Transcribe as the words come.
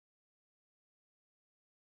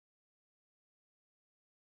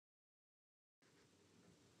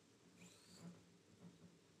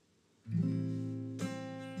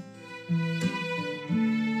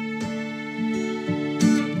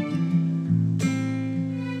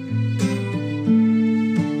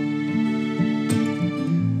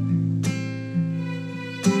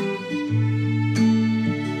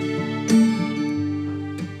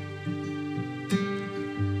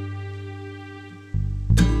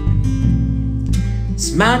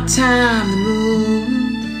It's my time to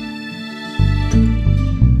move,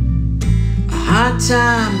 a hard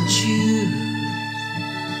time to choose.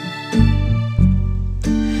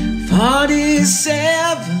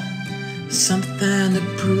 47, something to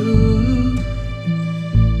prove.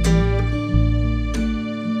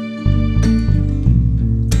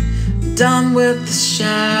 Done with the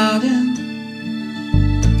shouting,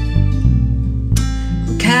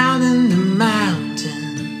 I'm counting the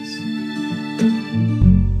mountains.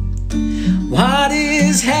 What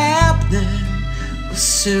is happening will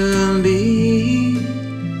soon be.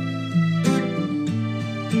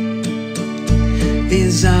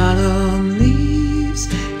 These autumn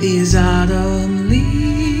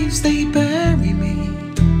leaves, they bury me.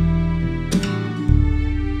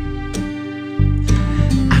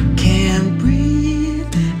 I can't breathe,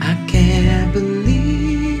 I can't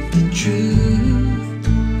believe the truth.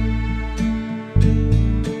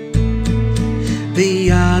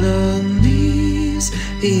 The autumn leaves,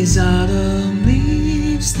 these autumn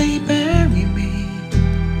leaves, they bury me.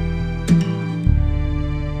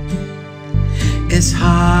 It's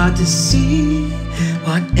hard to see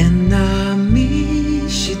what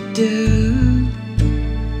enemies should do.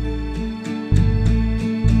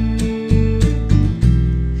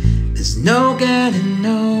 There's no getting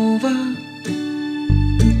over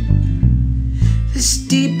this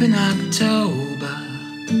deep in October.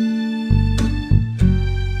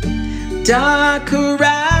 Dark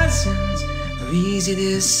horizons are easy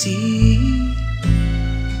to see.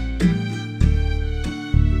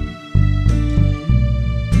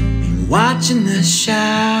 Watching the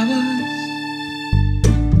showers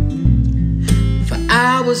for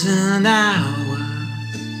hours and hours.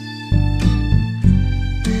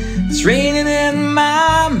 It's raining in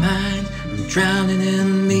my mind, I'm drowning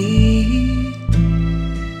in me.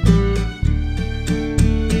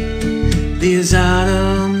 These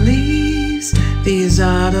autumn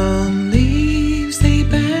leaves, they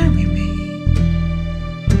bury me.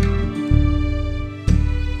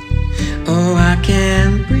 Oh, I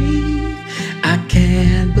can't breathe, I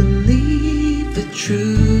can't believe the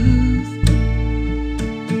truth.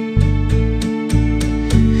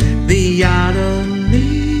 The autumn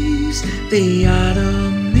leaves, they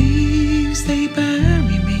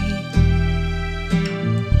bury me.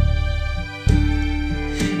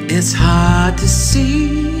 It's hard to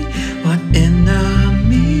see what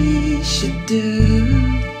enemies should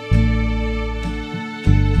do.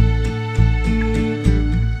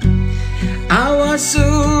 I was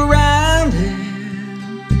surrounded,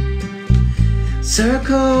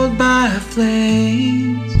 circled by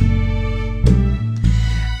flames.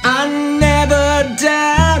 I never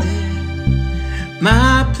doubted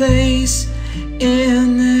my place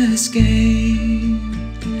in this game.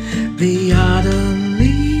 The autumn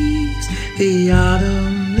leaves,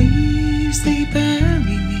 they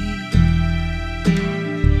bury me.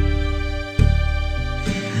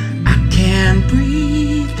 I can't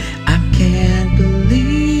breathe, I can't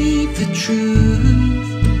believe the truth.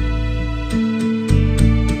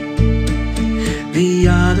 The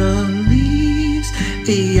autumn leaves,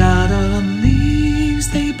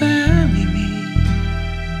 they bury me.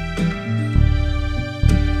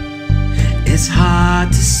 It's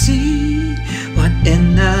hard to see what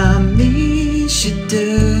enemies should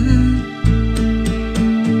do.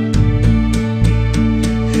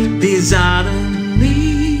 These autumn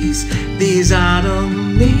leaves,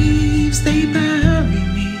 they bury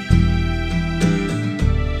me.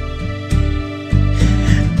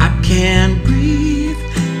 I can't breathe,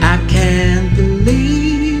 I can't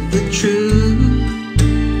believe the truth.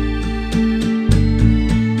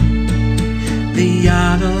 The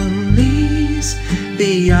autumn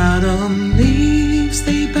leaves,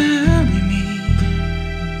 they bury me.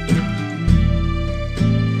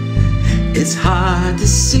 It's hard to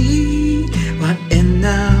see what